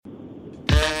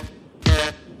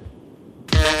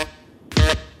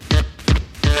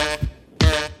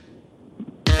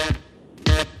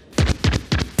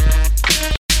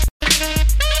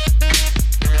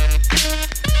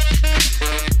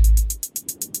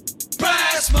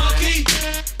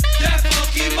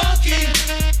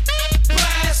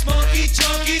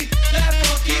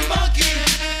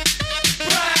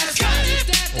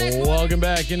Welcome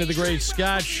back into the Great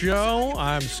Scott Show.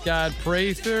 I'm Scott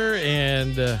Prather,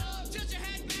 and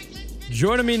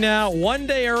joining me now one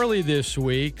day early this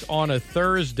week on a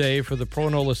Thursday for the Pro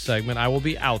Nola segment, I will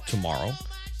be out tomorrow,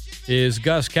 is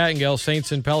Gus Kattengell,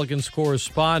 Saints and Pelicans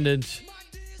correspondent.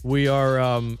 We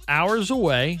are hours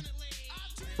away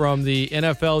from the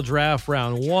NFL Draft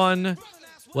Round 1,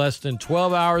 less than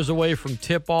 12 hours away from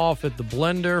tip-off at the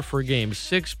Blender for Game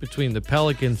 6 between the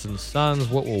Pelicans and Suns.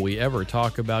 What will we ever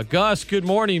talk about? Gus, good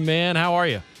morning, man. How are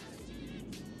you?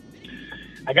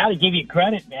 I got to give you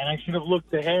credit, man. I should have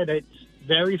looked ahead. It's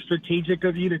very strategic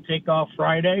of you to take off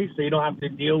Friday so you don't have to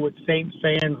deal with Saints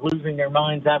fans losing their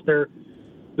minds after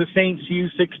the Saints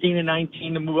used 16 and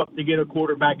 19 to move up to get a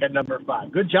quarterback at number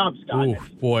 5. Good job, Scott. Ooh,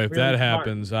 boy, if really that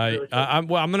happens, I'm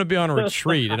going to be on a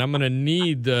retreat, and I'm going to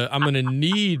need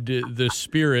the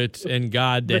Spirit and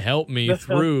God to help me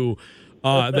through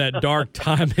that dark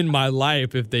time in my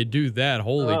life. If they do that,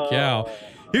 holy cow!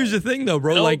 Here's the thing, though,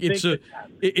 bro. Like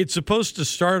it's supposed to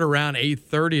start around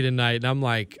 8:30 tonight, and I'm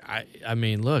like, I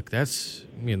mean, look, that's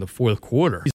the fourth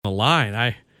quarter. He's on the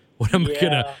line. I'm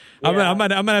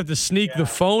gonna have to sneak the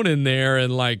phone in there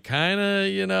and kind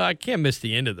of, I can't miss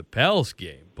the end of the Pels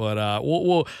game. But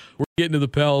we're getting to the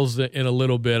Pels in a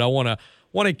little bit. I want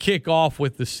to kick off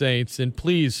with the Saints, and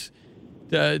please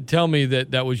tell me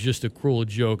that was just a cruel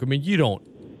joke. I mean, you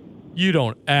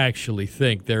don't actually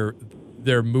think they're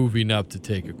moving up to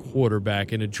take a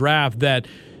quarterback in a draft that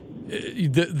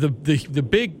the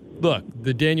big look,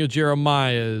 the Daniel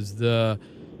Jeremiahs,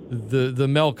 the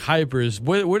Mel Kipers,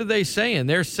 what are they saying?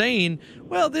 They're saying,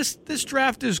 well, this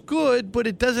draft is good, but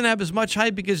it doesn't have as much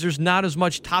hype because there's not as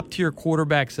much top-tier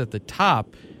quarterbacks at the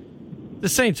top. The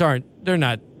Saints they're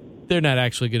not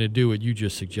actually going to do what you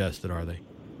just suggested, are they?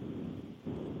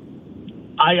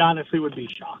 I honestly would be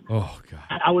shocked. Oh,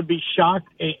 God. I would be shocked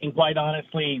and quite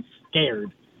honestly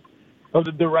scared of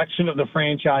the direction of the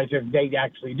franchise if they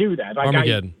actually do that.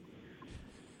 Armageddon.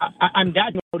 I'm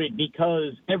that noted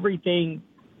because everything...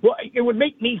 Well, it would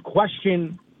make me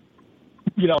question,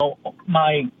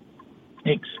 my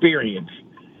experience.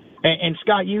 And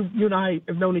Scott, you and I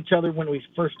have known each other when we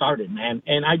first started, man.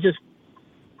 And I just,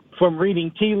 from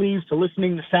reading tea leaves to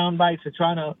listening to sound bites to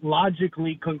trying to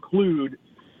logically conclude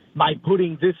by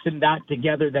putting this and that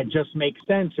together that just makes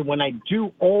sense. And when I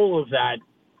do all of that,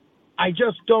 I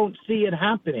just don't see it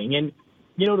happening. And,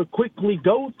 to quickly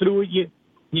go through it,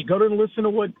 you go to listen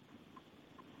to what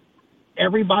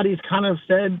everybody's kind of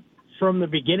said from the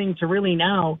beginning to really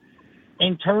now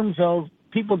in terms of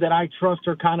people that I trust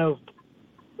are kind of,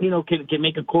 can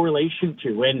make a correlation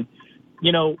to. And,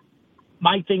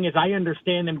 my thing is I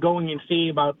understand them going and seeing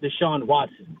about Deshaun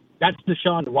Watson. That's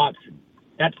Deshaun Watson.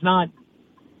 That's not,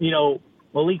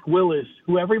 Malik Willis,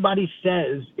 who everybody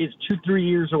says is 2-3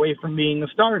 years away from being a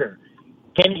starter.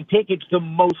 Kenny Pickett's the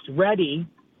most ready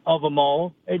of them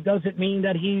all. It doesn't mean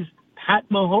that he's Pat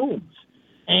Mahomes.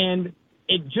 And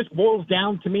it just boils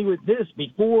down to me with this.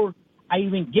 Before I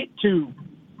even get to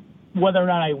whether or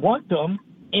not I want them,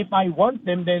 if I want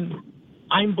them, then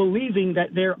I'm believing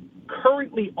that they're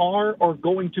currently are or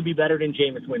going to be better than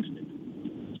Jameis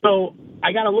Winston. So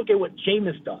I got to look at what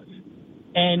Jameis does.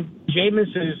 And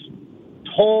Jameis is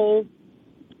tall.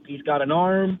 He's got an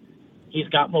arm. He's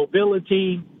got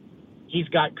mobility. He's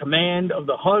got command of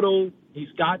the huddle.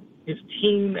 He's got his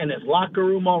team and his locker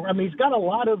room. He's got a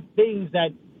lot of things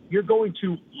that you're going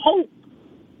to hope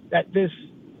that this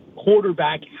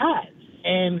quarterback has.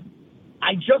 And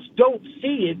I just don't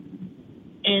see it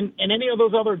in any of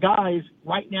those other guys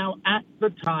right now at the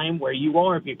time where you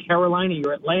are. If you're Carolina,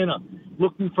 you're Atlanta,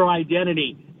 looking for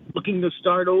identity, looking to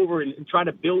start over and try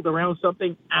to build around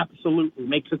something, absolutely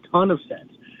makes a ton of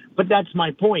sense. But that's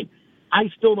my point. I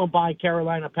still don't buy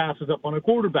Carolina passes up on a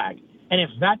quarterback. And if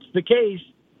that's the case,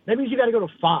 that means you got to go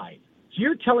to 5. So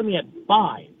you're telling me at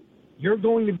 5, you're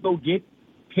going to go get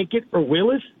Pickett or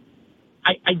Willis?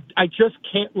 I just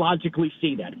can't logically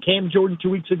see that. Cam Jordan 2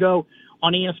 weeks ago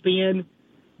on ESPN,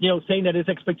 saying that his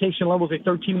expectation level is a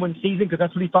 13-win season because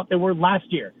that's what he thought they were last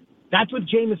year. That's with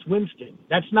Jameis Winston.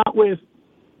 That's not with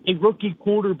a rookie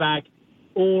quarterback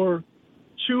or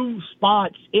 2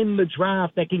 spots in the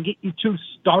draft that can get you 2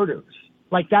 starters.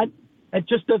 Like that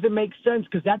just doesn't make sense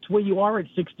because that's where you are at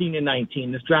 16 and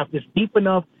 19. This draft is deep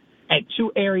enough at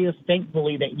 2 areas,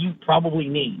 thankfully, that you probably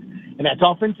need, and that's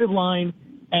offensive line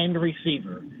and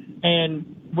receiver. And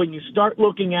when you start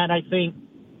looking at, I think,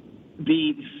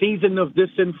 the season of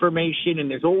disinformation, and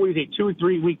there's always a 2 or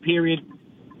 3 week period,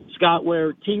 Scott,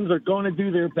 where teams are going to do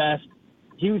their best,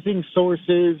 using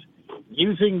sources,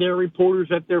 using their reporters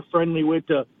that they're friendly with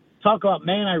to talk about,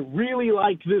 man, I really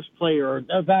like this player or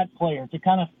that player, to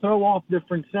kind of throw off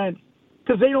different scents.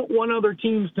 because they don't want other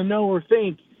teams to know or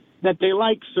think that they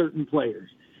like certain players.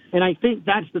 And I think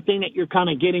that's the thing that you're kind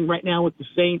of getting right now with the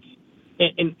Saints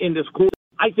in this quarter.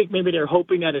 I think maybe they're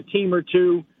hoping that a team or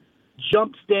two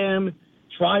jumps them,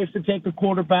 tries to take a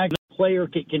quarterback, the player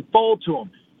can fall to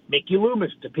him. Mickey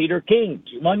Loomis to Peter King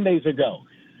 2 Mondays ago.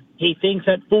 He thinks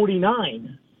at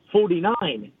 49,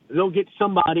 they'll get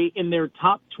somebody in their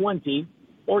top 20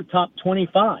 or top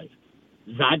 25.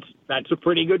 That's a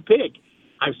pretty good pick.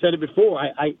 I've said it before.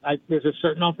 There's a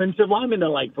certain offensive lineman I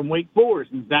like from Wake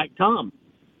Forest, and Zach Tom.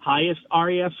 Highest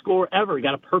RAS score ever. He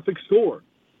got a perfect score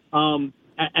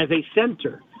as a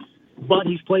center. But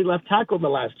he's played left tackle the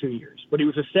last 2 years. But he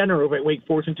was a center over at Wake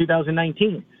Forest in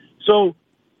 2019. So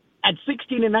at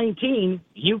 16 and 19,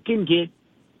 you can get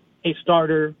a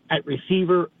starter at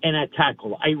receiver and at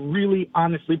tackle. I really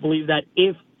honestly believe that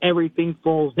if everything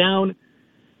falls down.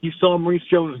 You saw Maurice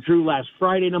Jones-Drew last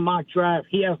Friday in a mock draft.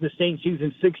 He has the Saints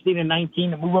using 16 and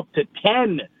 19 to move up to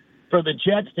 10 for the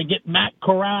Jets to get Matt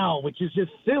Corral, which is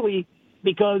just silly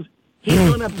because he's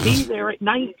going to be there at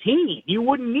 19. You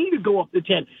wouldn't need to go up to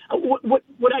 10. What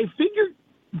I figured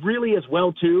really as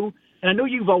well, too, and I know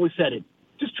you've always said it,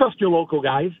 just trust your local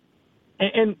guys.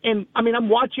 And I mean, I'm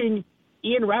watching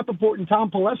Ian Rappaport and Tom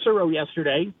Pelissero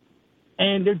yesterday,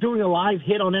 and they're doing a live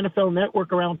hit on NFL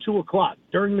Network around 2 o'clock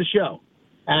during the show.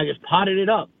 And I just potted it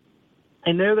up.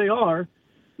 And there they are,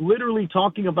 literally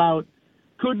talking about,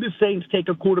 could the Saints take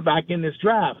a quarterback in this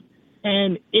draft?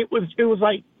 And it was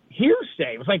like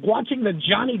hearsay. It was like watching the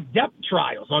Johnny Depp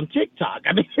trials on TikTok.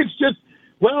 I mean, it's just,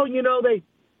 well, you know, they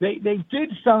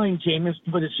did sign Jameis,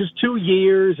 but it's just 2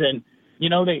 years. And, you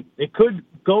know, they could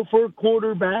go for a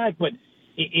quarterback, but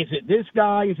is it this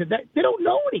guy? Is it that? They don't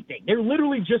know anything. They're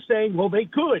literally just saying, well, they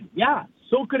could. Yeah,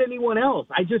 so could anyone else.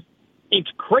 It's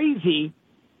crazy.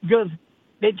 Because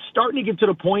it's starting to get to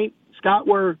the point, Scott,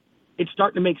 where it's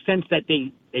starting to make sense that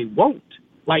they won't.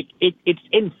 Like, it's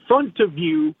in front of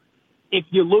you if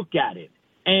you look at it.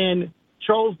 And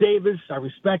Charles Davis, I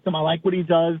respect him. I like what he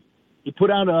does. He put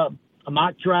out a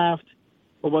mock draft,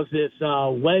 what was this,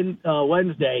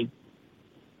 Wednesday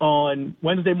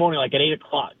morning, like at 8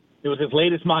 o'clock. It was his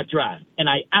latest mock draft. And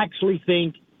I actually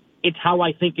think it's how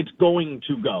I think it's going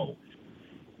to go.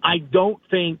 I don't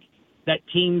think that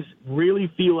teams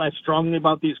really feel as strongly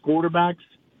about these quarterbacks,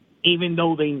 even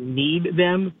though they need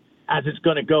them, as it's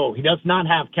going to go. He does not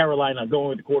have Carolina going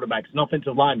with the quarterbacks, an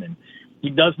offensive lineman.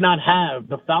 He does not have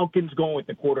the Falcons going with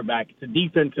the quarterback. It's a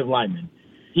defensive lineman.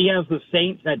 He has the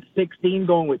Saints at 16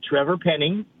 going with Trevor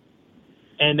Penning.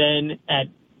 And then at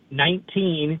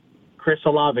 19, Chris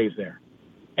Olave's there.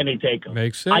 And they take him.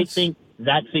 Makes sense. I think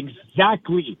that's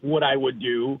exactly what I would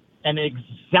do and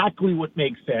exactly what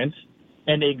makes sense.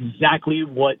 And exactly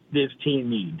what this team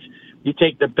needs. You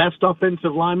take the best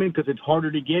offensive lineman because it's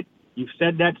harder to get. You've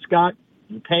said that, Scott.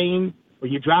 You're paying, or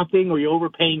you're drafting, or you're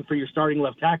overpaying for your starting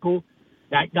left tackle.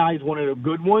 That guy's one of the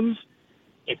good ones.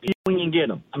 If you can get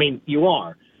him, I mean, you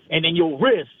are. And then you'll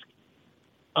risk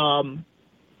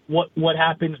what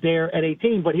happens there at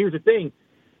 18. But here's the thing.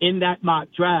 In that mock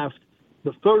draft,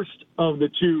 the first of the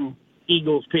 2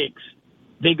 Eagles picks,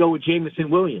 they go with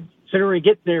Jamison Williams. So they already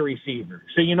get their receiver.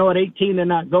 So, you know, at 18, they're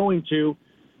not going to.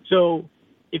 So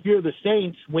if you're the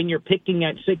Saints, when you're picking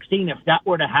at 16, if that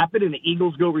were to happen and the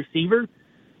Eagles go receiver,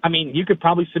 I mean, you could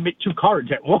probably submit 2 cards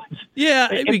at once. Yeah,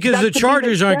 because the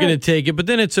Chargers aren't going to take it. But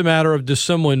then it's a matter of, does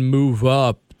someone move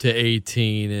up to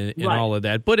 18 and right. All of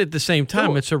that? But at the same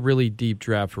time, It's a really deep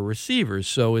draft for receivers,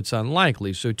 so it's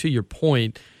unlikely. So to your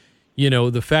point, you know,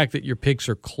 the fact that your picks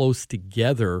are close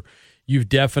together, you've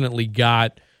definitely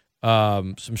got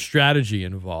some strategy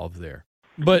involved there.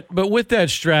 But with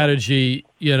that strategy,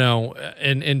 you know,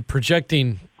 and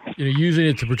projecting, you know, using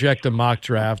it to project a mock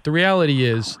draft, the reality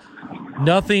is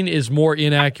nothing is more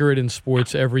inaccurate in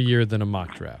sports every year than a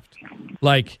mock draft.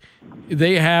 Like,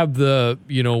 they have the,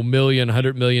 you know, million,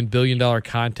 $100 million, $1 billion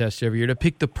contest every year to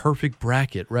pick the perfect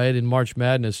bracket, right? In March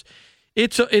Madness,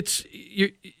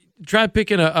 you try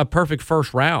picking a perfect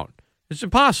first round. It's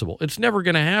impossible. It's never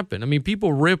going to happen. I mean,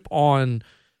 people rip on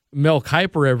Mel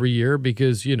Kiper every year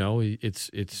because, you know,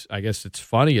 it's I guess it's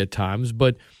funny at times,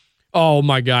 but oh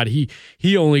my God, he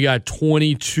only got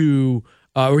 22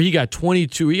 or he got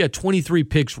 23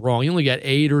 picks wrong. He only got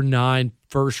 8 or 9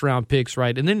 first round picks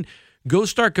right. And then go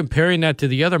start comparing that to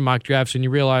the other mock drafts and you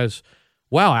realize,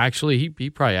 wow, actually he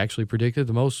probably actually predicted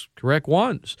the most correct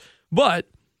ones. But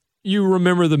you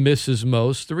remember the misses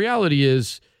most. The reality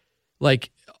is,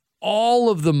 like, all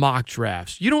of the mock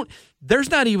drafts, there's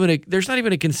not even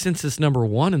a consensus number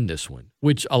 1 in this one,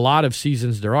 which a lot of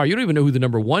seasons there are. You don't even know who the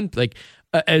number 1, like,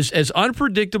 as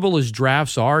unpredictable as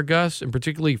drafts are, Gus, and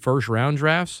particularly first round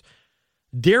drafts,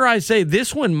 dare I say,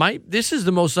 this is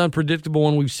the most unpredictable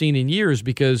one we've seen in years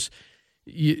because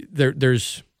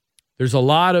there's a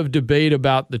lot of debate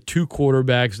about the two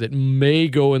quarterbacks that may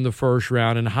go in the first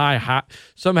round, and high.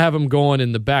 Some have them going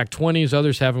in the back 20s,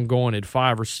 others have them going at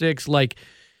 5 or 6. Like,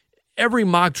 every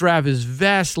mock draft is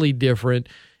vastly different.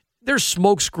 There's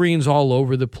smoke screens all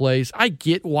over the place. I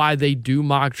get why they do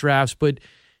mock drafts, but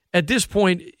at this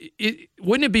point,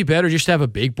 wouldn't it be better just to have a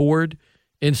big board?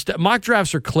 Mock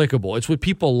drafts are clickable. It's what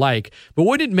people like. But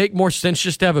wouldn't it make more sense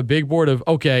just to have a big board of,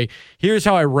 okay, here's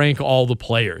how I rank all the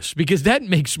players? Because that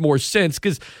makes more sense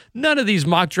because none of these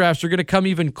mock drafts are going to come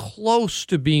even close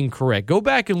to being correct. Go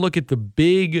back and look at the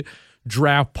big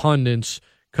draft pundits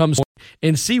come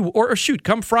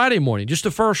Friday morning, just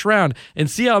the first round, and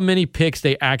see how many picks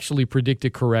they actually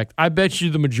predicted correct. I bet you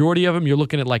the majority of them, you're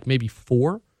looking at like maybe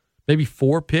four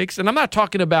picks. And I'm not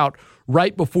talking about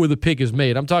right before the pick is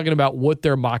made. I'm talking about what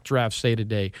their mock drafts say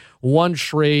today. One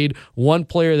trade, one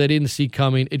player they didn't see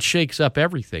coming. It shakes up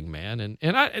everything, man.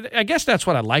 And I guess that's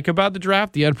what I like about the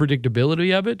draft, the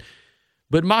unpredictability of it.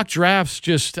 But mock drafts,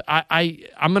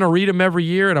 I'm going to read them every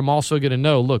year, and I'm also going to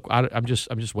know, look, I'm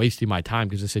just wasting my time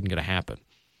because this isn't going to happen.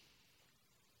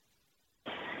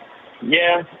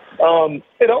 Yeah.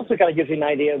 It also kind of gives you an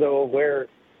idea, though, of where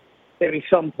maybe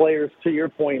some players, to your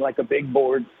point, like a big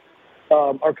board,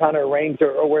 are kind of ranked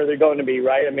or where they're going to be,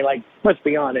 right? I mean, like, let's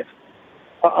be honest.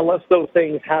 Unless those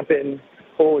things happen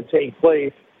or would take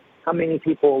place, how many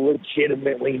people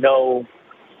legitimately know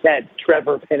that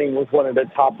Trevor Penning was one of the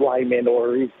top linemen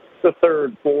or he's the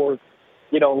third, fourth,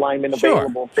 lineman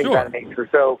available, things of that nature.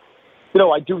 So,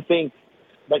 I do think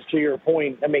that, to your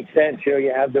point, that makes sense.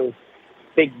 You have those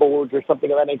big boards or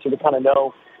something of that nature to kind of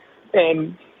know.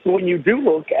 And when you do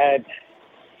look at,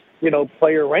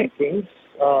 player rankings,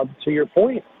 to your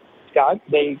point, Scott,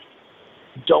 they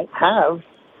don't have,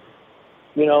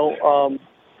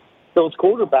 those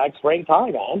quarterbacks ranked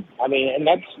high, man. I mean, and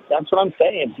that's what I'm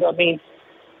saying. I mean,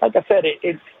 like I said,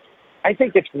 I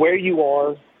think it's where you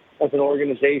are as an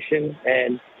organization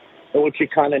and what you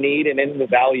kind of need and then the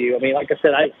value. I mean, like I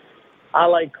said, I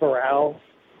like Corral.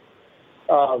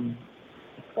 And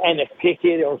if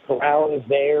Pickett or Corral is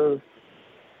there,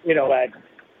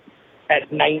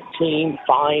 at 19,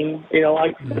 fine.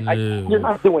 You're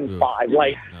not doing 5.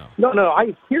 Like, no,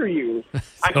 I hear you.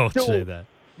 Don't say that.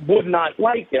 Would not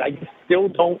like it. I just still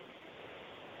don't.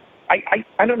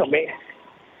 I don't know, man.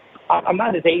 I'm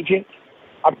not his agent,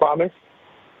 I promise.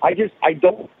 I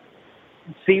don't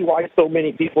see why so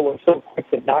many people are so quick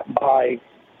to not buy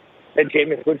that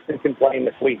Jameis Winston can play in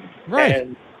this week. Right.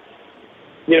 And,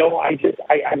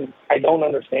 I don't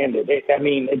understand it. I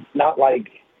mean, it's not like,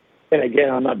 and again,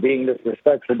 I'm not being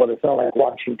disrespectful, but it's not like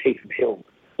watching Taysom Hill,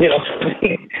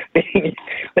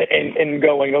 and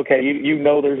going, okay,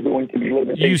 there's going to be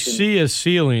limitations. You see a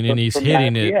ceiling and he's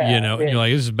hitting it, and you're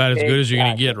like, this is about as good as you're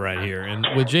going to get right here. And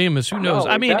with Jameis, who knows?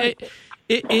 I mean,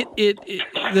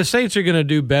 the Saints are going to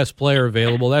do best player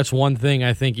available. That's one thing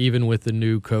I think, even with the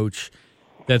new coach,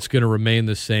 that's going to remain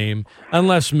the same,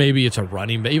 unless maybe it's a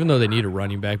running back, even though they need a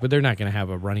running back, but they're not going to have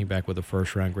a running back with a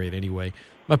first-round grade anyway.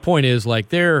 My point is, like,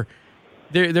 they're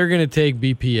going to take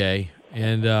BPA,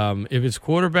 and if it's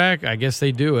quarterback, I guess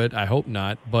they do it. I hope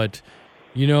not, but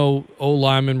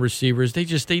O-linemen, receivers,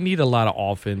 they need a lot of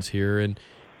offense here,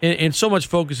 and so much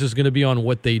focus is going to be on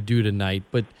what they do tonight,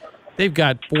 but they've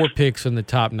got 4 picks in the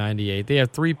top 98. They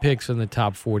have 3 picks in the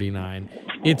top 49.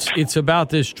 It's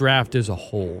about this draft as a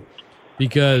whole.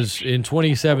 Because in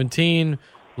 2017,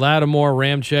 Lattimore,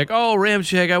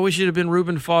 Ramczyk, I wish it had been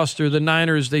Reuben Foster. The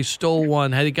Niners, they stole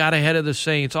one. They got ahead of the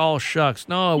Saints. Oh, shucks.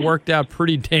 No, it worked out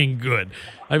pretty dang good.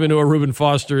 I don't even know where Reuben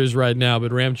Foster is right now,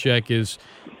 but Ramczyk is,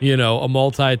 a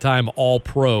multi-time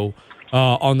All-Pro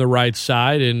on the right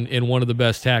side and one of the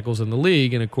best tackles in the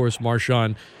league. And, of course,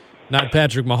 Marshawn, not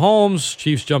Patrick Mahomes.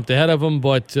 Chiefs jumped ahead of him,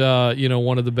 but,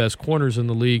 one of the best corners in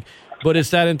the league. But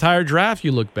it's that entire draft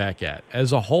you look back at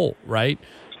as a whole, right?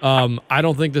 I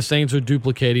don't think the Saints are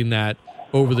duplicating that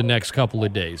over the next couple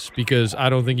of days because I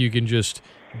don't think you can just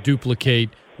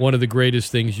duplicate one of the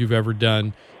greatest things you've ever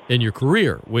done in your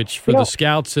career, which for the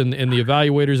scouts and the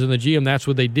evaluators and the GM, that's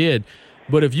what they did.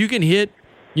 But if you can hit,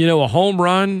 a home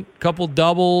run, couple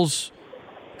doubles,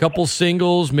 couple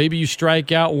singles, maybe you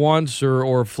strike out once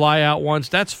or fly out once,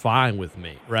 that's fine with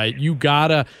me, right?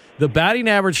 The batting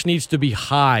average needs to be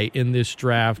high in this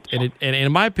draft, and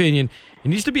in my opinion, it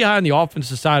needs to be high on the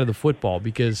offensive side of the football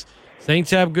because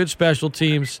Saints have good special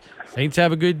teams. Saints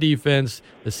have a good defense.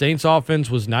 The Saints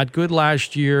offense was not good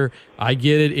last year. I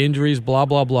get it, injuries, blah,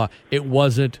 blah, blah. It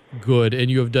wasn't good, and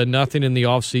you have done nothing in the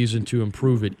offseason to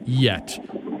improve it yet.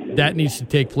 That needs to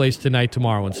take place tonight,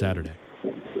 tomorrow, and Saturday.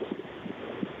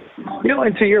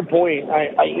 And to your point, I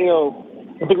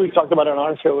think we've talked about it on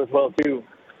our show as well, too.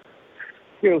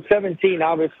 17,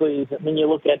 obviously, I mean, you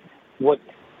look at what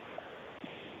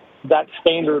that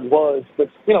standard was. But,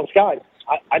 Scott,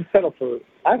 I'd settle for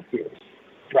last year's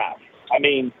draft. I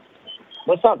mean,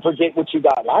 let's not forget what you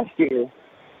got last year.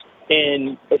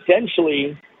 And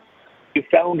essentially, you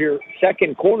found your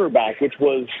second cornerback, which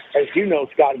was, as you know,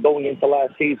 Scott, going into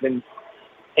last season,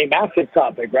 a massive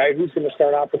topic, right? Who's going to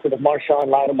start opposite of Marshawn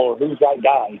Lattimore? Who's that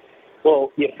guy?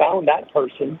 Well, you found that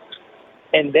person.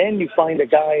 And then you find a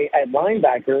guy at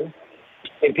linebacker,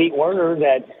 and Pete Werner,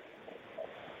 that,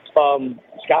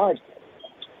 Scott,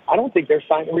 I don't think they're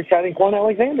resigning Quan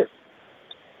Alexander.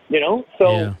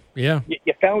 So yeah.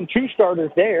 You found two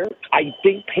starters there. I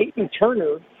think Peyton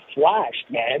Turner flashed,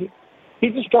 man. He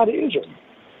just got injured.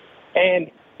 And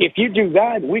if you do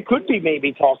that, we could be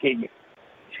maybe talking,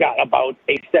 Scott, about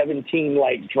a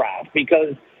 17-like draft,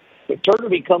 because if Turner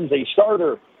becomes a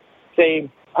starter,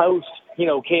 say, post,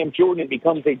 Cam Jordan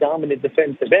becomes a dominant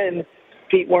defensive end,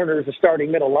 Pete Werner is a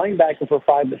starting middle linebacker for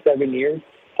 5 to 7 years,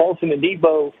 Paulson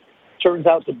Adebo turns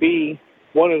out to be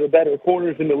one of the better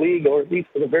corners in the league, or at least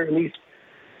for the very least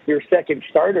your second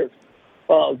starter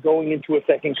going into a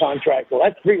second contract. Well,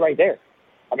 that's three right there.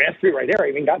 I mean, that's three right there. I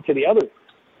even got to the other,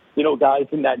 guys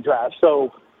in that draft.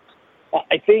 So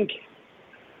I think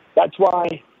that's why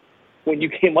when you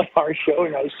came on our show,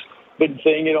 and I've been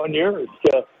saying it on yours,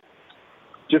 to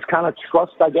just kind of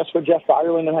trust, I guess, what Jeff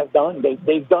Ireland has done.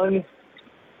 They've done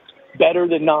better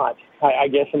than not, I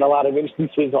guess, in a lot of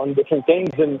instances on different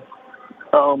things. And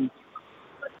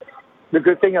the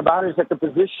good thing about it is that the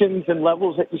positions and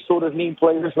levels that you sort of need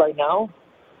players right now,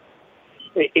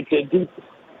 it's a deep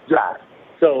draft.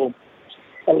 So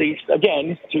at least,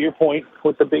 again, to your point,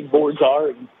 what the big boards are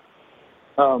and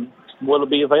what'll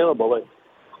be available.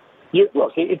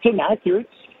 Look, it's inaccurate.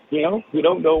 You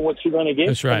don't know what you're going to get.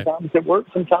 That's right. Sometimes it works,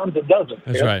 sometimes it doesn't.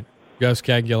 That's right. Gus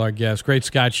Kattengell, our guest. Great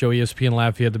Scott Show, ESPN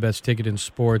Lafayette, the best ticket in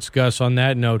sports. Gus, on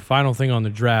that note, final thing on the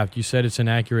draft. You said it's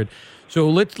inaccurate. So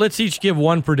let's each give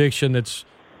one prediction that's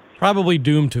probably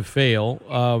doomed to fail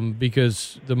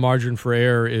because the margin for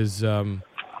error is,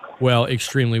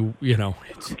 extremely,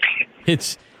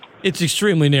 it's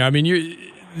extremely narrow. I mean,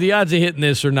 the odds of hitting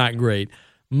this are not great.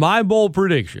 My bold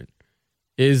prediction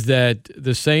is that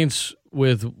the Saints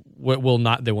they will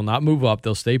not move up.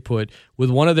 They'll stay put. With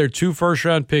one of their 2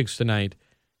 first-round picks tonight,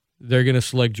 they're going to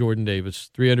select Jordan Davis,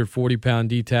 340-pound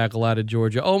D-tackle out of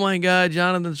Georgia. Oh, my God,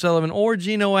 Jonathan Sullivan or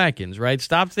Geno Atkins, right?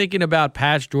 Stop thinking about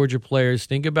past Georgia players.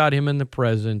 Think about him in the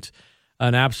present.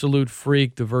 An absolute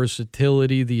freak, the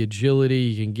versatility, the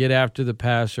agility. He can get after the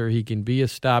passer. He can be a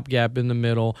stopgap in the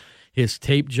middle. His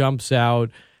tape jumps out.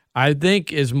 I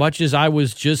think as much as I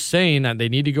was just saying that they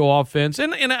need to go offense,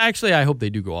 and actually I hope they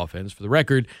do go offense for the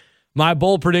record, my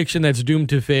bold prediction that's doomed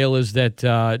to fail is that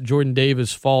Jordan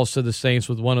Davis falls to the Saints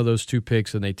with one of those 2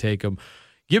 picks and they take him.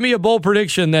 Give me a bold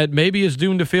prediction that maybe is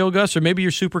doomed to fail, Gus, or maybe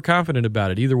you're super confident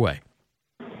about it. Either way.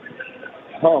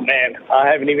 Oh, man,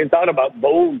 I haven't even thought about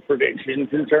bold predictions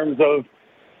in terms of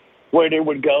where they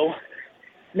would go.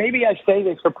 Maybe I say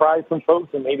they surprise some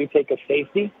folks and maybe take a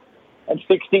safety at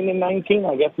 16 and 19.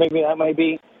 I guess maybe that might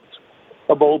be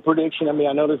a bold prediction. I mean,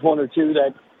 I know there's 1 or 2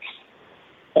 that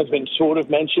has been sort of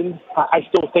mentioned. I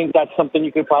still think that's something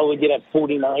you could probably get at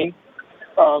 49.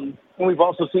 And we've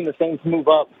also seen the Saints move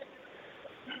up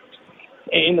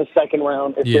in the second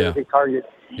round if there's a target,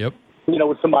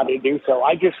 with somebody to do so.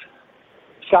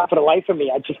 Scott, for the life of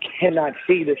me, I just cannot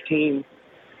see this team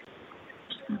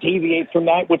deviate from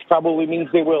that, which probably means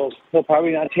they'll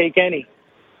probably not take any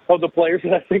of the players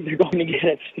that I think they're going to get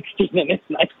at 16 and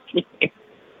 19.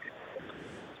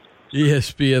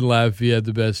 ESPN Lafayette,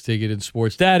 the best ticket in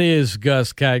sports. That is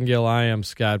Gus Kattengell. I am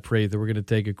Scott Prather. We're going to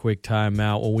take a quick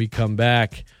timeout. When we come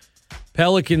back,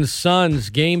 Pelicans Suns,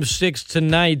 Game 6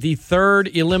 tonight, the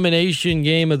 3rd elimination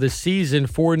game of the season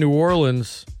for New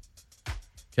Orleans.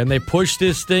 Can they push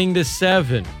this thing to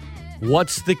 7?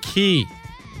 What's the key?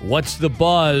 What's the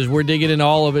buzz? We're digging into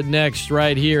all of it next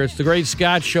right here. It's the Great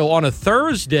Scott Show on a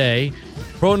Thursday.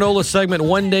 Pro Nola segment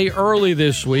 1 day early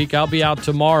this week. I'll be out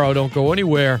tomorrow. Don't go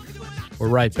anywhere. We're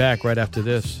right back right after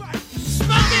this.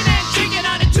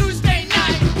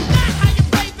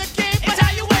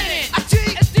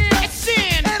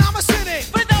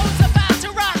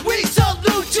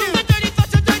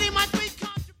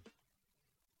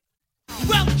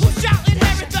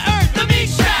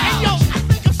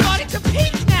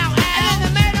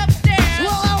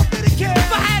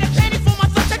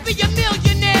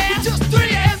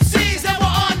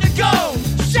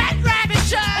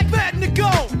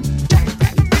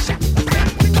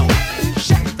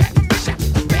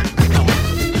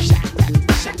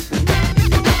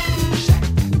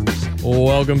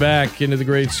 Welcome back into the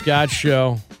Great Scott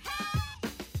Show.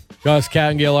 Gus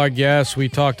Kattengell, our guest. We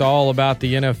talked all about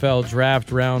the NFL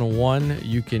Draft Round 1.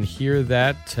 You can hear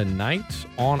that tonight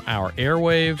on our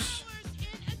airwaves.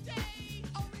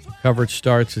 Coverage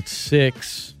starts at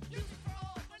 6.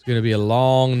 It's going to be a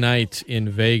long night in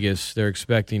Vegas. They're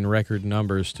expecting record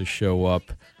numbers to show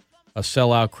up. A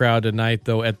sellout crowd tonight,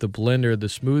 though, at the Blender, the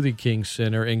Smoothie King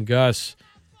Center. And Gus,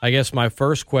 I guess my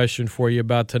first question for you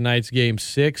about tonight's Game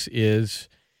 6 is,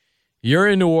 you're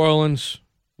in New Orleans.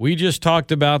 We just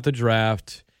talked about the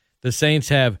draft. The Saints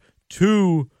have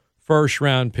 2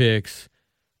 first-round picks,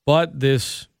 but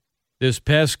this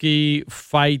pesky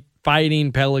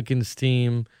fighting Pelicans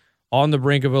team on the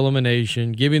brink of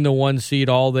elimination, giving the 1 seed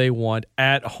all they want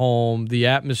at home. The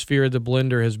atmosphere at the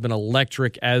Blender has been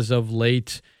electric as of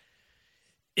late.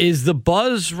 Is the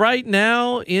buzz right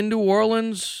now in New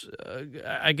Orleans?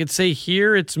 I could say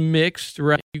here it's mixed,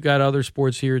 right? You got other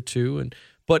sports here too,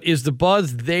 but is the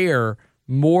buzz there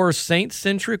more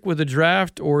Saints-centric with the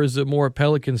draft, or is it more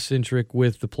Pelicans-centric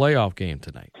with the playoff game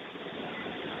tonight?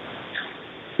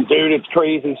 Dude, it's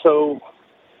crazy. So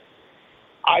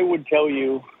I would tell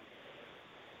you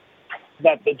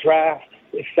that the draft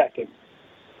is second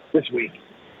this week.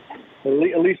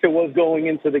 At least it was going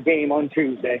into the game on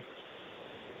Tuesday.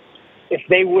 If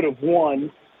they would have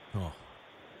won,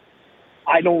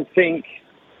 I don't think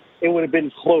it would have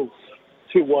been close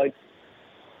to what,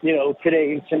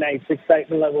 tonight's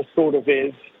excitement level sort of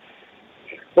is.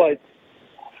 But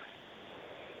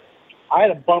I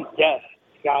had a bump guess,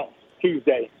 Scott,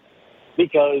 Tuesday,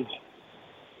 because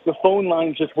the phone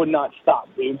line just would not stop,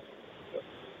 dude,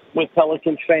 with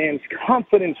Pelicans fans'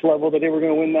 confidence level that they were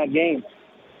going to win that game.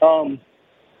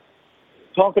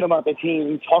 Talking about the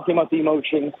team, talking about the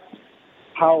emotion,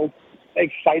 how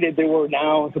excited they were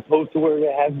now as opposed to where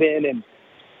they have been and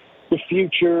the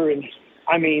future. And,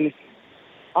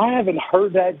 I haven't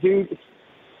heard that, dude.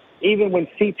 Even when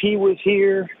CP was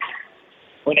here,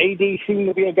 when AD seemed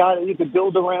to be a guy that you could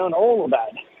build around, all of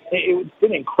that. It's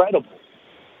been incredible.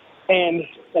 And,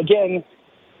 again,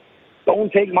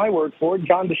 don't take my word for it.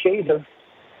 John DeShazer,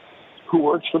 who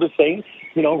works for the Saints,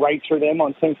 writes for them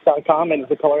on Saints.com and is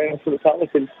the color analyst for the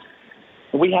Pelicans.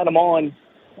 We had him on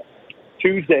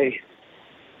Tuesday.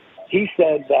 He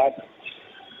said that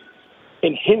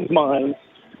in his mind,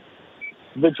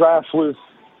 the draft was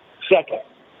second,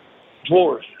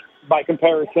 dwarfed by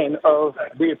comparison of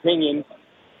the opinion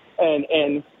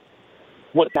and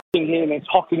what's happening him and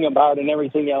talking about and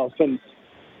everything else. And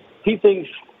he thinks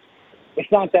it's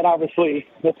not that obviously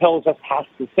the Pels have passed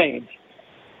the Saints.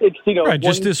 It's, right,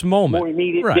 just this moment more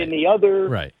immediate right. than the other.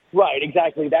 Right,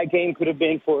 exactly. That game could have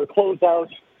been for a closeout,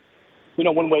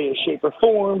 one way, shape, or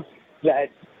form. That,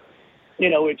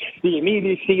 it's the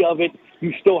immediacy of it.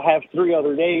 You still have 2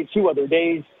 other days.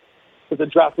 But the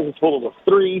draft is a total of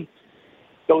 3.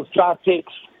 Those draft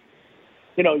picks,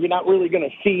 you're not really going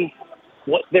to see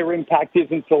what their impact is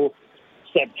until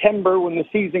September when the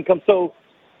season comes. So,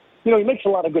 he makes a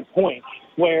lot of good points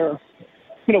where,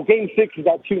 Game 6 is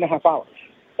at 2.5 hours.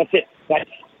 That's it.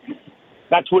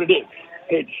 That's what it is.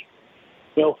 It's,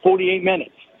 48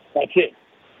 minutes. That's it.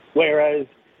 Whereas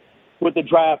with the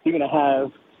draft, you're going to have,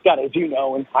 Scott, as you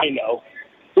know, and I know,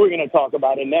 we're going to talk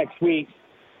about it next week,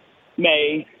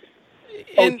 May.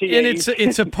 And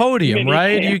it's a podium,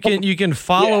 right? You can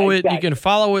follow it. Exactly. You can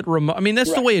follow it remote.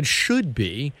 That's the way it should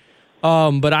be.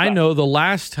 But I know the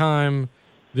last time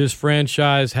this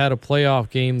franchise had a playoff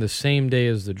game the same day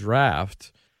as the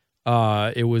draft,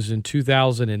 it was in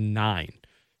 2009.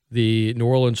 The New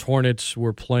Orleans Hornets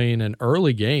were playing an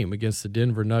early game against the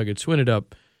Denver Nuggets, who ended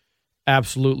up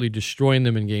absolutely destroying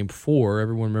them in Game 4.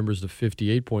 Everyone remembers the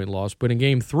 58-point loss. But in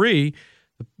Game 3,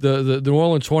 the New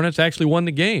Orleans Hornets actually won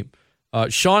the game.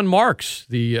 Sean Marks,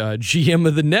 the GM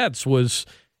of the Nets, was,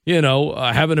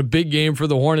 having a big game for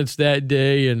the Hornets that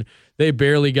day, and they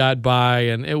barely got by,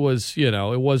 and it was,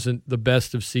 it wasn't the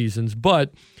best of seasons.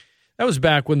 But that was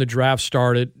back when the draft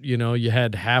started. You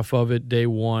had half of it day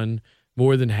one,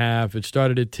 more than half. It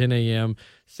started at 10 a.m.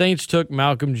 Saints took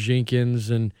Malcolm Jenkins,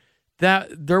 and that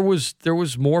there was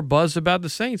more buzz about the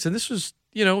Saints. And this was,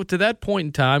 to that point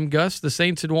in time, Gus, the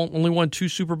Saints had only won 2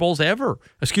 Super Bowls ever.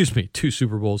 2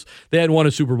 Super Bowls. They had won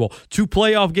a Super Bowl. 2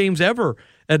 playoff games ever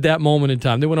at that moment in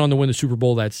time. They went on to win the Super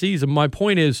Bowl that season. My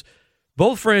point is,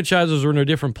 both franchises were in a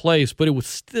different place, but it was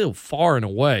still far and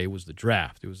away. It was the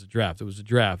draft. And,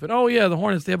 the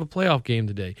Hornets, they have a playoff game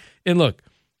today. And look,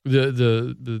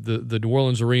 the New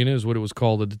Orleans Arena is what it was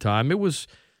called at the time. It was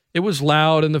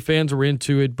loud and the fans were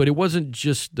into it, but it wasn't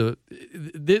just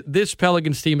this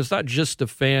Pelicans team. It's not just the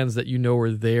fans that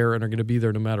are there and are going to be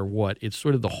there no matter what. It's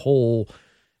sort of the whole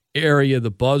area,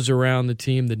 the buzz around the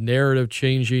team, the narrative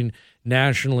changing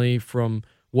nationally from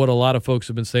what a lot of folks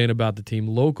have been saying about the team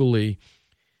locally.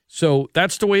 So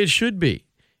that's the way it should be.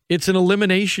 It's an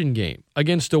elimination game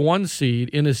against a 1 seed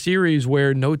in a series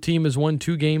where no team has won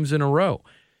 2 games in a row.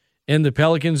 And the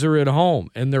Pelicans are at home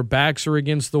and their backs are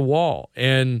against the wall.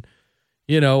 And,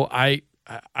 you know, I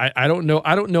don't know.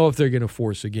 I don't know if they're going to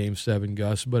force a Game 7,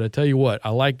 Gus, but I tell you what, I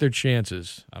like their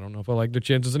chances. I don't know if I like their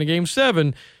chances in a Game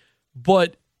 7,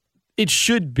 but it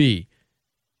should be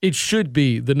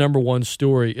the number one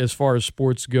story as far as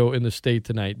sports go in the state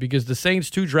tonight, because the Saints'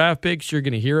 2 draft picks, you're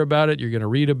going to hear about it, you're going to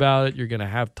read about it, you're going to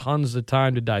have tons of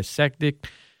time to dissect it.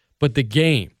 But the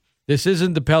game, this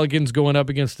isn't the Pelicans going up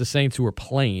against the Saints who are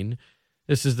playing.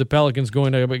 This is the Pelicans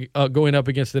going up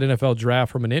against the NFL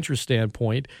draft from an interest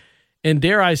standpoint. And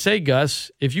dare I say,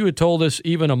 Gus, if you had told us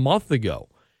even a month ago,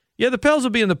 yeah, the Pels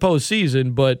will be in the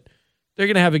postseason, but they're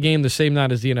going to have a game the same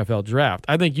night as the NFL draft,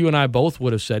 I think you and I both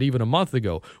would have said even a month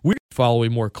ago, we're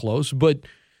following more close, but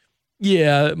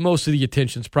yeah, most of the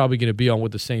attention is probably going to be on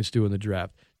what the Saints do in the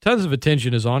draft. Tons of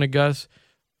attention is on it, Gus,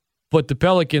 but the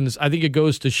Pelicans, I think it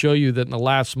goes to show you that in the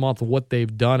last month, what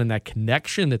they've done and that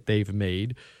connection that they've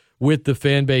made with the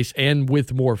fan base and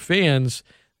with more fans,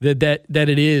 that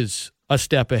it is a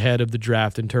step ahead of the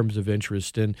draft in terms of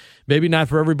interest. And maybe not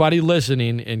for everybody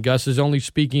listening, and Gus is only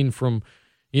speaking from,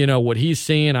 you know, what he's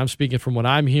seeing. I'm speaking from what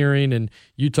I'm hearing, and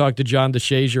you talk to John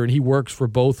DeShazier, and he works for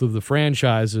both of the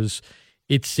franchises.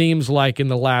 It seems like in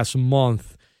the last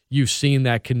month you've seen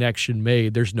that connection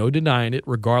made. There's no denying it,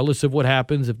 regardless of what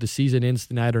happens, if the season ends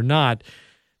tonight or not.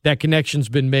 That connection's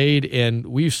been made, and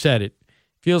we've said it.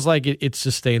 Feels like it's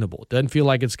sustainable. It doesn't feel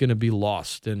like it's going to be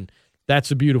lost, and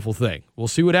that's a beautiful thing. We'll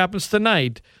see what happens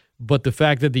tonight, but the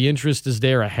fact that the interest is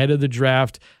there ahead of the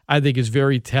draft, I think is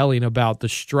very telling about the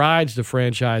strides the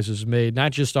franchise has made,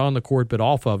 not just on the court, but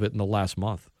off of it in the last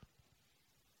month.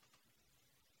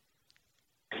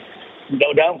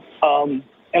 No doubt.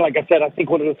 And like I said, I think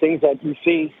one of the things that you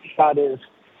see, Scott, is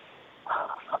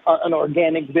an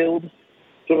organic build,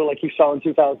 sort of like you saw in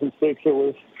 2006. It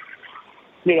was,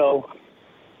 you know,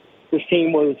 this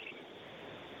team was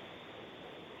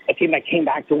a team that came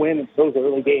back to win those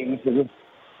early games. It was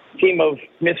a team of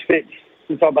misfits.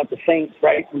 We talk about the Saints,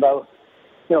 right? About,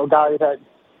 you know, guys that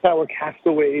kind of were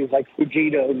castaways like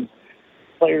Fujita and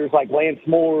players like Lance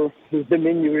Moore, whose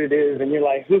diminutive it is, and you're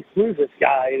like, who's this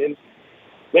guy? And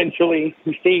eventually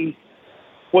you see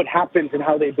what happens and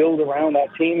how they build around that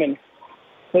team.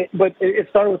 But it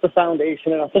started with the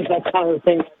foundation, and I think that's kind of the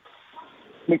thing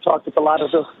we talked with a lot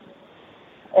of the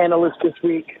analysts this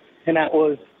week, and that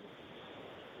was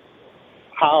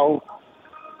how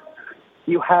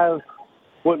you have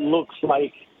what looks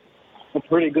like a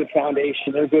pretty good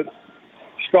foundation, a good,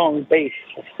 strong base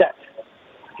set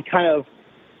to kind of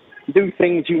do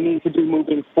things you need to do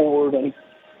moving forward. And,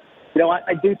 you know,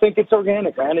 I do think it's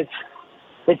organic, man.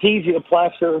 It's easy to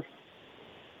plaster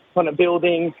on a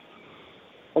building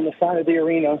on the side of the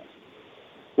arena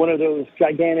one of those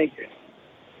gigantic,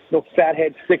 those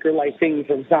fathead sticker-like things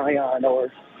of Zion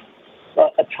or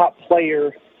a top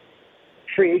player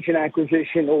free agent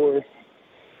acquisition or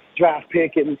draft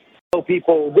pick and tell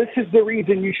people this is the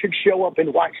reason you should show up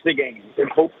and watch the game and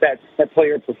hope that that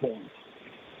player performs.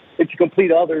 It's a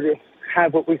complete other to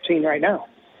have what we've seen right now.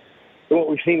 And what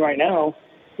we've seen right now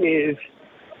is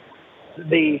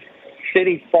the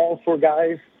city fall for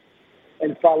guys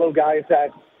and follow guys that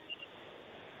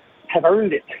have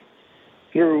earned it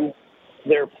through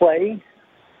their play,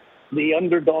 the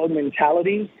underdog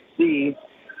mentality, the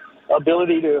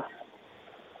ability to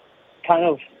kind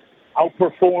of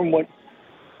outperform what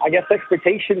I guess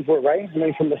expectations were, right? I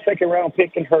mean, from the second-round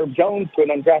pick in Herb Jones to an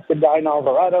undrafted guy in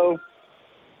Alvarado,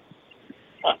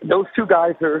 those two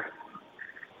guys they're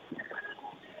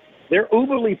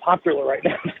uberly popular right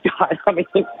now, Scott. I mean,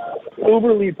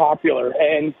 uberly popular.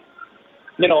 And,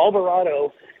 you know,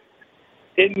 Alvarado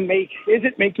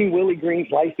isn't making Willie Green's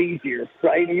life easier,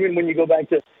 right? Even when you go back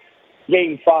to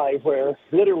Game 5, where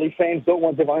literally fans don't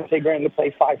want Devontae Graham to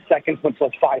play 5 seconds, much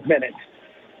less 5 minutes.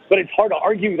 But it's hard to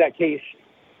argue that case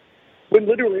when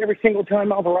literally every single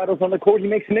time Alvarado's on the court, he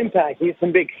makes an impact. He hits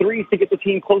some big threes to get the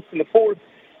team close in the fourth.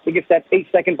 He gets that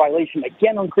 8-second violation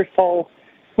again on Chris Paul,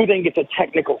 who then gets a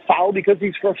technical foul because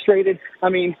he's frustrated. I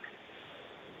mean,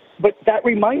 but that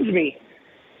reminds me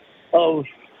of,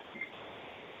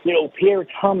 you know, Pierre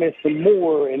Thomas and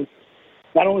Moore, and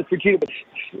not only Fujita, but,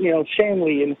 you know,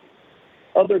 Shanley and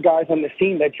other guys on the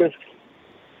team that just,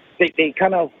 they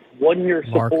kind of won your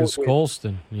support. Marcus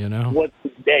Colston, you know.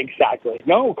 Exactly.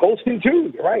 No, Colston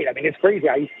too. You're right. I mean, it's crazy.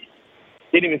 I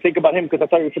didn't even think about him because I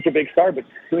thought he was such a big star, but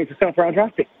he's a 7th-round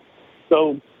draft pick.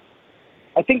 So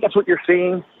I think that's what you're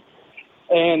seeing.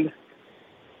 And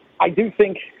I do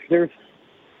think there's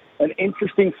an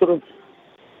interesting sort of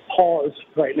pause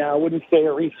right now. I wouldn't say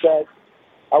a reset.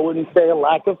 I wouldn't say a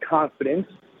lack of confidence,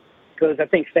 because I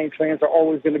think Saints fans are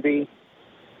always going to be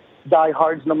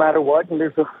diehards no matter what. And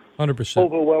there's 100%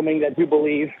 overwhelming that do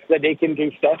believe that they can do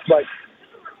stuff. But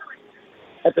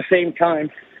at the same time,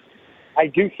 I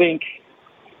do think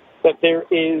that there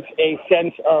is a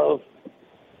sense of,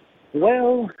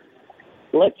 well,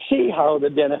 let's see how the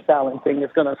Dennis Allen thing is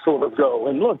going to sort of go.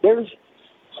 And look,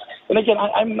 and again,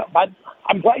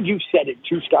 I'm glad you said it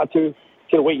too, Scott, to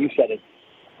the way you said it.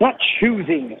 Not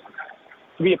choosing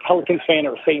to be a Pelicans fan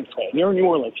or a Saints fan. You're a New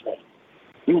Orleans fan.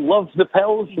 You love the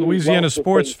Pels. Louisiana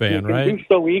sports fan, right? You do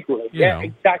so equally. Yeah,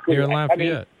 exactly. You're in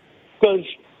Lafayette. Because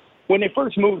when they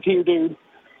first moved here, dude,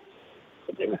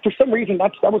 for some reason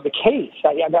that was the case.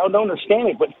 I don't understand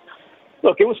it, but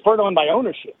look, it was spurred on by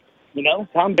ownership. You know,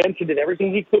 Tom Benson did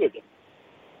everything he could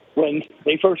when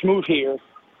they first moved here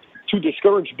to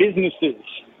discourage businesses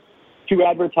to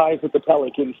advertise with the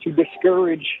Pelicans, to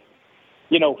discourage,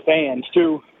 fans.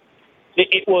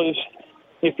 It was,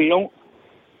 if you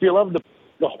love the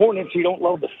Hornets, you don't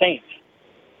love the Saints.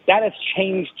 That has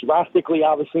changed drastically,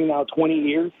 obviously, now 20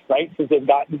 years, right, since they've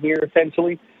gotten here,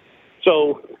 essentially.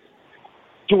 So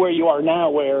to where you are now,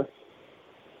 where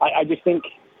I just think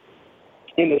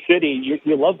in the city,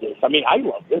 you love this. I mean, I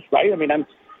love this, right? I mean, I'm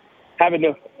having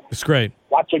to it's great.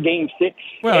 Watch a game 6.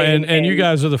 Well, and you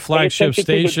guys are the flagship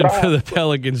station for the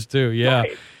Pelicans, too, yeah.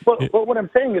 Right. But what I'm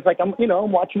saying is, like, I'm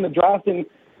watching the draft and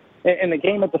the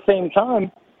game at the same time,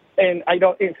 and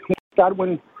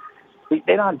when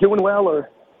they're not doing well or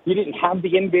you didn't have the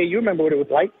NBA, you remember what it was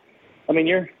like. I mean,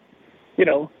 you're,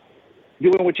 doing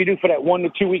what you do for that 1 to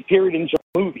 2 week period in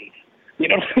movies. You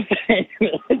know what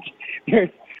I'm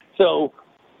saying? So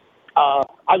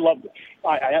I love it.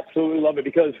 I absolutely love it,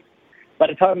 because by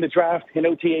the time the draft and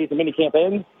OTAs and minicamp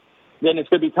ends, then it's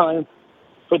going to be time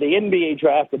for the NBA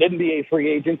draft and NBA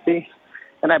free agency,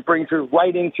 and that brings her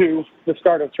right into the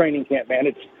start of training camp, man.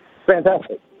 It's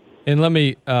fantastic. And let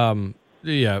me,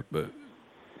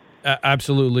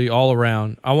 absolutely all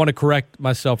around. I want to correct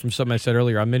myself from something I said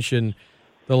earlier. I mentioned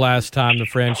the last time the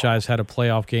franchise had a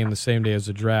playoff game the same day as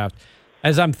the draft.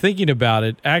 As I'm thinking about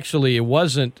it, actually, it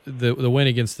wasn't the win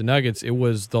against the Nuggets. It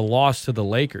was the loss to the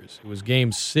Lakers. It was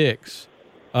Game 6.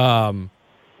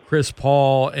 Chris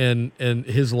Paul and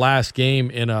his last game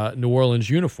in a New Orleans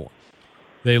uniform.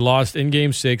 They lost in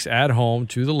Game 6 at home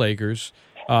to the Lakers,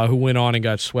 who went on and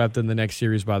got swept in the next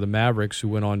series by the Mavericks, who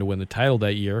went on to win the title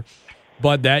that year.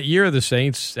 But that year, the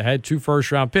Saints had 2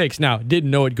 first-round picks. Now, didn't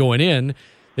know it going in.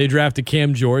 They drafted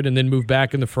Cam Jordan and then moved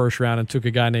back in the first round and took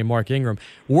a guy named Mark Ingram.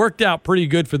 Worked out pretty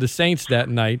good for the Saints that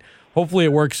night. Hopefully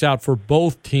it works out for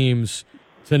both teams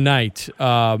tonight.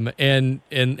 And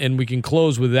we can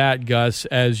close with that, Gus,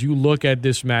 as you look at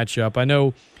this matchup. I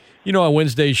know, on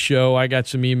Wednesday's show, I got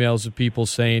some emails of people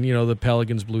saying, the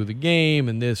Pelicans blew the game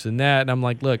and this and that. And I'm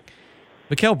like, look,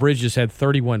 Mikal Bridges had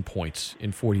 31 points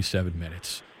in 47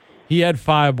 minutes. He had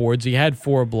 5 boards. He had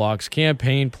 4 blocks. Cam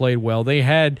Payne played well.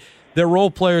 Their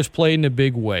role players played in a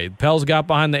big way. The Pels got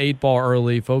behind the 8 ball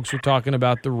early. Folks were talking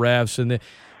about the refs, and the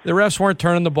refs weren't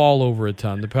turning the ball over a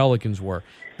ton. The Pelicans were.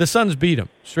 The Suns beat them,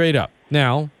 straight up.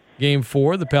 Now, Game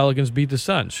 4, the Pelicans beat the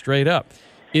Suns, straight up.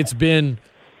 It's been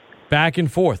back and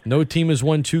forth. No team has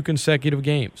won 2 consecutive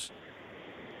games.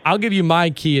 I'll give you my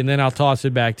key, and then I'll toss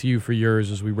it back to you for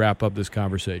yours as we wrap up this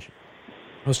conversation.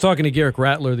 I was talking to Garrick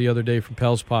Rattler the other day from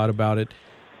Pels Pod about it.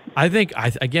 I think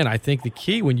the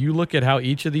key, when you look at how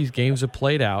each of these games have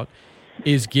played out,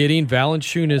 is getting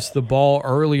Valanciunas the ball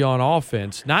early on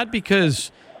offense. Not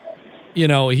because,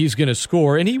 he's going to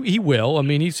score, and he will. I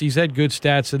mean, he's had good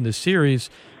stats in the series.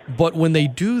 But when they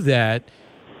do that,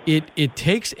 it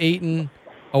takes Ayton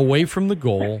away from the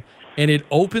goal, and it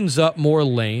opens up more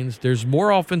lanes. There's more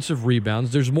offensive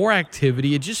rebounds. There's more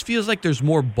activity. It just feels like there's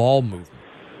more ball movement.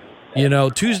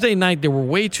 Tuesday night, there were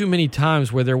way too many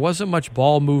times where there wasn't much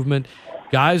ball movement.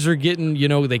 Guys are getting,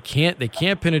 they can't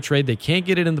penetrate. They can't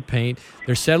get it in the paint.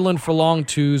 They're settling for long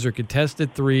 2s or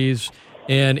contested 3s,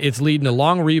 and it's leading to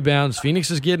long rebounds. Phoenix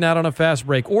is getting out on a fast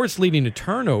break, or it's leading to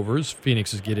turnovers.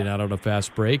 Phoenix is getting out on a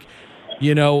fast break.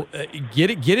 Get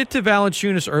it to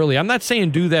Valanciunas early. I'm not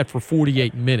saying do that for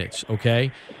 48 minutes,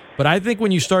 okay? But I think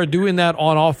when you start doing that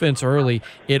on offense early,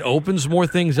 it opens more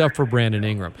things up for Brandon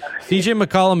Ingram. CJ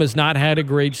McCollum has not had a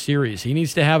great series. He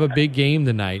needs to have a big game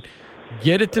tonight.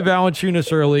 Get it to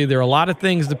Valanciunas early. There are a lot of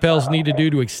things the Pels need to do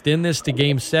to extend this to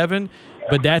Game 7,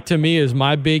 but that to me is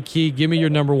my big key. Give me your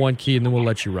number 1 key, and then we'll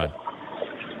let you run.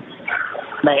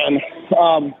 Man,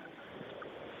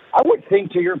 I would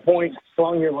think, to your point,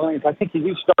 along your lines, I think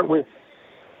you start with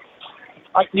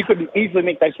you could easily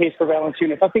make that case for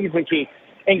Valanciunas. I think he's been key.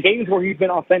 In games where he's been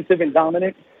offensive and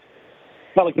dominant,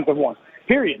 Pelicans have won,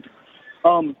 period.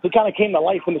 He kind of came to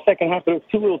life in the second half, but it was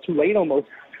too little too late almost.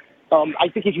 I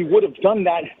think if you would have done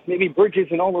that, maybe Bridges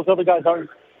and all those other guys aren't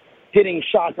hitting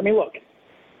shots. I mean, look,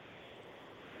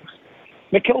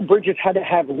 Mikal Bridges had to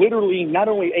have literally not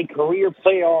only a career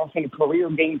playoff and a career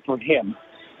game for him,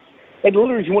 it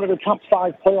literally is one of the top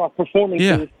 5 playoff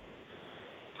performances,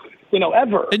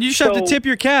 ever. And you just have to tip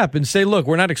your cap and say, look,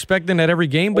 we're not expecting that every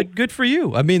game, but good for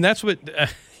you. I mean, that's what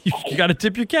you got to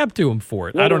tip your cap to him for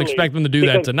it. Literally, I don't expect them to do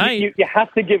that tonight. You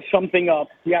have to give something up.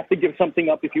 You have to give something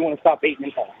up if you want to stop 8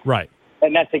 and 10. Right.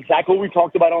 And that's exactly what we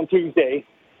talked about on Tuesday.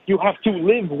 You have to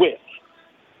live with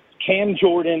Cam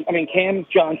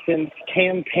Johnson,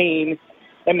 Cam Payne,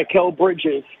 and Mikal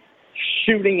Bridges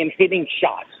shooting and hitting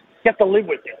shots. You have to live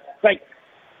with it. Like,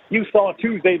 you saw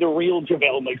Tuesday the real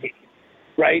JaVale McGee,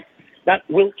 right? That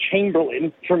Wilt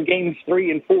Chamberlain from games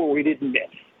 3 and 4 we didn't miss.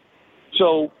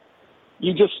 So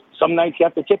some nights you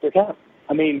have to tip your cap.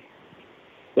 I mean,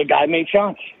 the guy made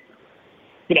shots.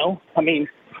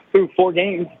 Through 4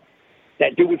 games,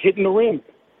 that dude was hitting the rim.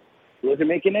 He wasn't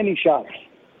making any shots.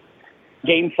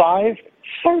 Game 5,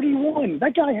 31.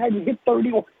 That guy hadn't hit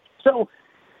 31. So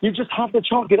you just have to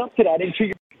chalk it up to that.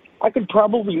 I could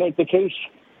probably make the case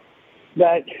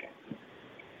that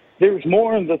there's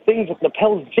more in the things that the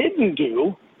Pels didn't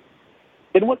do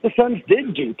than what the Suns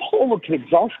did do. Paul looked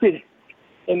exhausted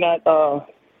in that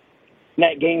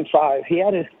Game 5. He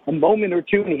had a moment or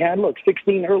two, and he had,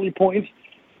 16 early points,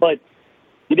 but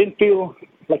you didn't feel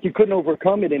like you couldn't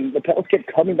overcome it, and the Pels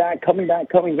kept coming back.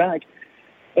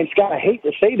 And, Scott, I hate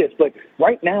to say this, but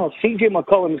right now, C.J.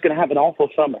 McCollum is going to have an awful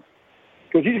summer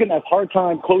because he's going to have a hard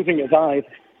time closing his eyes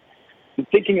and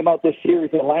thinking about this series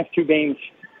in the last 2 games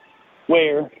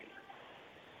where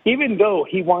even though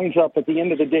he winds up at the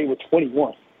end of the day with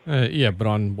 21. But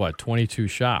on, 22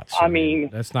 shots? I mean,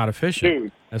 that's not efficient.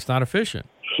 Dude, that's not efficient.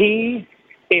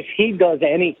 If he does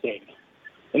anything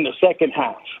in the second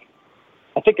half,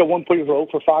 I think at one point he was 0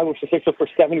 for 5 or 6 for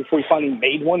 7 before he finally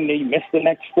made one, and then he missed the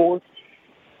next 4.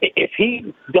 If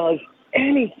he does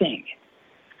anything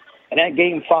in that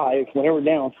Game 5, when they were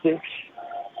down 6,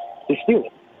 they steal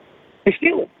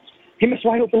it. He missed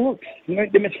wide open looks.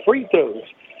 They missed free throws.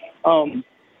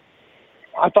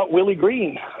 I thought Willie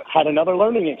Green had another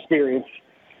learning experience.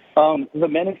 The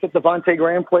minutes that Devontae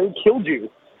Graham played killed you.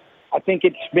 I think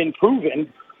it's been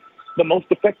proven the most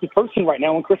effective person right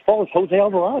now in Chris Paul is Jose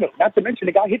Alvarado. Not to mention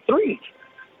the guy hit 3s.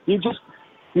 You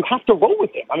have to roll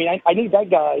with him. I mean, I need that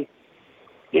guy,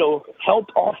 help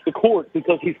off the court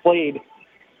because he's played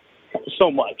so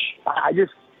much.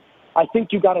 I think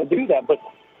you got to do that. But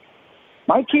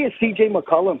my key is C.J.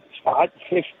 McCollum, Scott.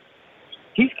 If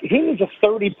he needs a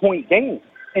 30-point game.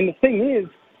 And the thing is,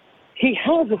 he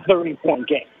has a 30-point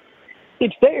game.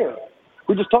 It's there.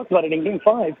 We just talked about it in Game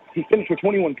 5. He finished with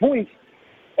 21 points,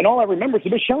 and all I remember is the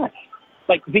missed shots.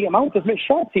 Like, the amount of missed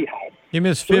shots he had. He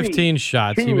missed 15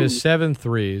 shots. 2. He missed 7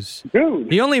 threes.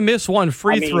 Dude. He only missed one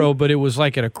free throw, but it was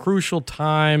like at a crucial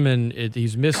time, and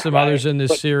he's missed some others in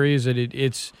this series. And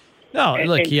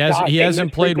he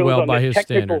hasn't played well by his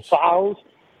standards. Fouls.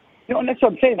 And that's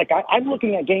what I'm saying. Like, I'm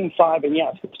looking at Game 5, and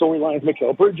yes, the storyline is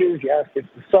Mikal Bridges. Yes, it's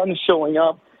the sun showing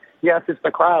up. Yes, it's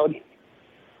the crowd.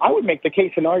 I would make the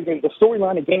case and argument the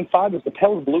storyline of Game 5 is the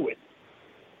Pels blew it.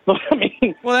 I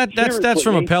mean, well, that's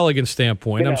from a Pelican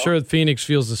standpoint. I'm sure Phoenix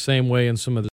feels the same way in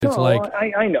some of the. It's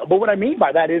I know, but what I mean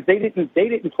by that is they didn't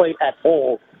play at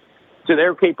all to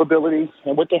their capabilities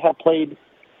and what they have played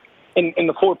in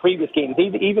the 4 previous games.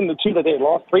 Even the 2 that they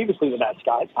lost previously to that,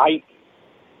 Scott.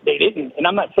 They didn't, and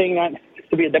I'm not saying that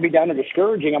to be a Debbie Downer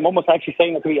discouraging. I'm almost actually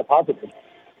saying that to be a positive.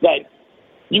 That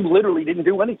you literally didn't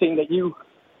do anything that you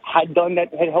had done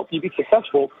that had helped you be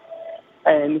successful,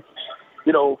 and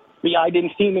the eye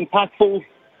didn't seem impactful.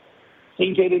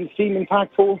 CJ didn't seem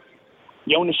impactful.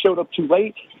 Jonas showed up too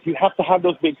late. You have to have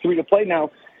those big 3 to play now.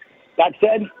 That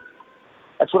said,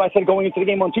 that's what I said going into the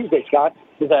game on Tuesday, Scott,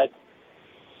 is that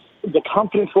the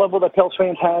confidence level that Pels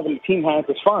fans have and the team has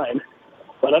is fine,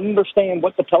 but understand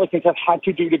what the Pelicans have had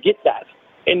to do to get that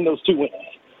in those 2 wins.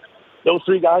 Those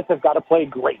 3 guys have got to play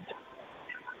great.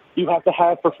 You have to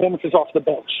have performances off the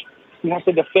bench. You have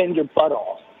to defend your butt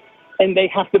off. And they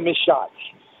have to miss shots.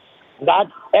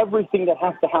 That's everything that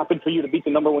has to happen for you to beat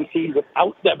the number 1 seed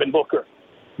without Devin Booker.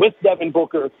 With Devin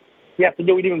Booker, you have to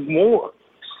do it even more.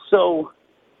 So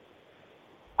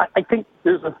I think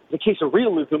there's the case of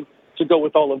realism to go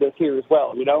with all of this here as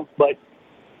well, But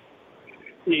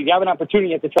you have an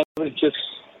opportunity at the time. It's just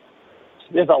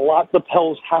there's a lot the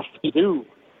Pels have to do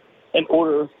in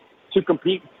order to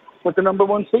compete with the number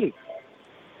one seed.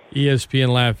 ESPN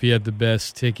Lafayette, the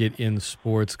best ticket in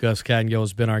sports. Gus Kattengell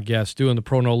has been our guest doing the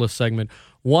Pro Nola segment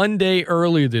one day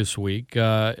early this week.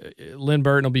 Lynn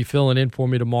Burton will be filling in for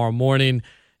me tomorrow morning,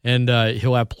 and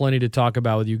he'll have plenty to talk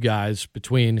about with you guys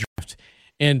between draft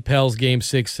and Pels Game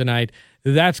 6 tonight.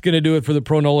 That's going to do it for the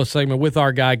Pro Nola segment with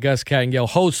our guy, Gus Kattengell,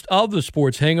 host of the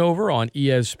Sports Hangover on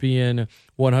ESPN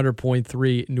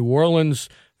 100.3 New Orleans,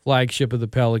 flagship of the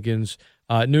Pelicans.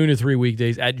 Noon to 3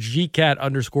 weekdays at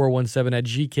GCAT_17, at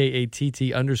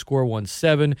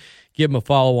GKATT_17. Give him a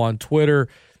follow on Twitter.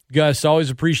 Gus, always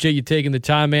appreciate you taking the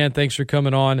time, man. Thanks for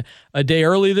coming on a day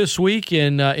early this week,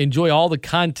 and enjoy all the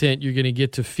content you're going to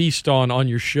get to feast on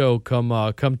your show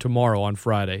come tomorrow on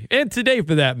Friday. And today,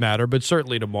 for that matter, but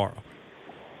certainly tomorrow.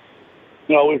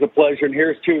 Always a pleasure. And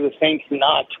here's to the Saints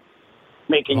not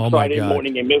making Friday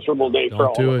morning a miserable day for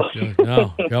all of us.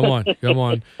 No, come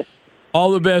on.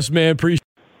 All the best, man. Appreciate it.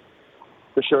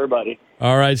 For sure, buddy.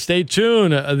 All right, stay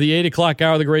tuned. The 8 o'clock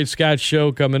hour of the Great Scott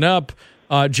Show coming up.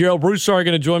 Gerald Broussard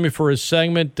going to join me for his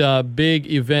segment.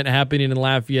 Big event happening in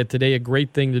Lafayette today. A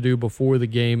great thing to do before the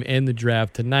game and the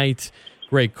draft tonight.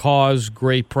 Great cause,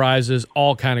 great prizes,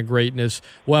 all kind of greatness.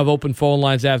 We'll have open phone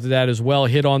lines after that as well.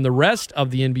 Hit on the rest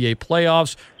of the NBA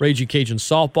playoffs, Raging Cajun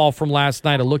softball from last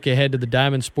night, a look ahead to the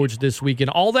Diamond Sports this week, and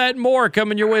all that and more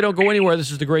coming your way. Don't go anywhere. This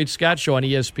is the Great Scott Show on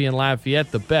ESPN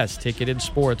Lafayette, the best ticket in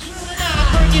sports.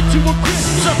 Bring it to a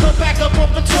crisp, circle back up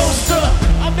on the toaster.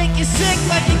 I'll make you sick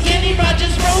like a Kenny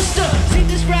Rogers roaster. See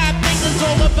this rap thing is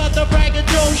all about the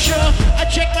braggadocio. I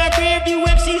check my rear view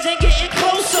MCs ain't getting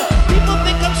closer. People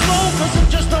think I'm slow cause I'm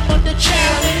just under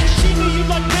challenge. See me, you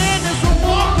like man, there's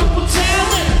remarkable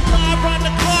talent. Live round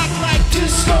the clock like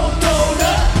disco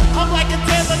donut. I'm like a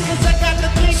tailor cause I got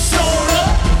the thing sewn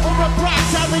up. Or a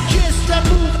proctologist that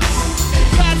move.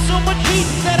 Got so much heat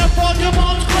that I fog your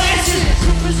mom's glasses.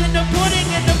 Soup is in the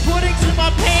pudding and the pudding's in my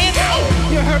pants.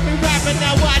 You heard me rapping,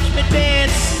 now watch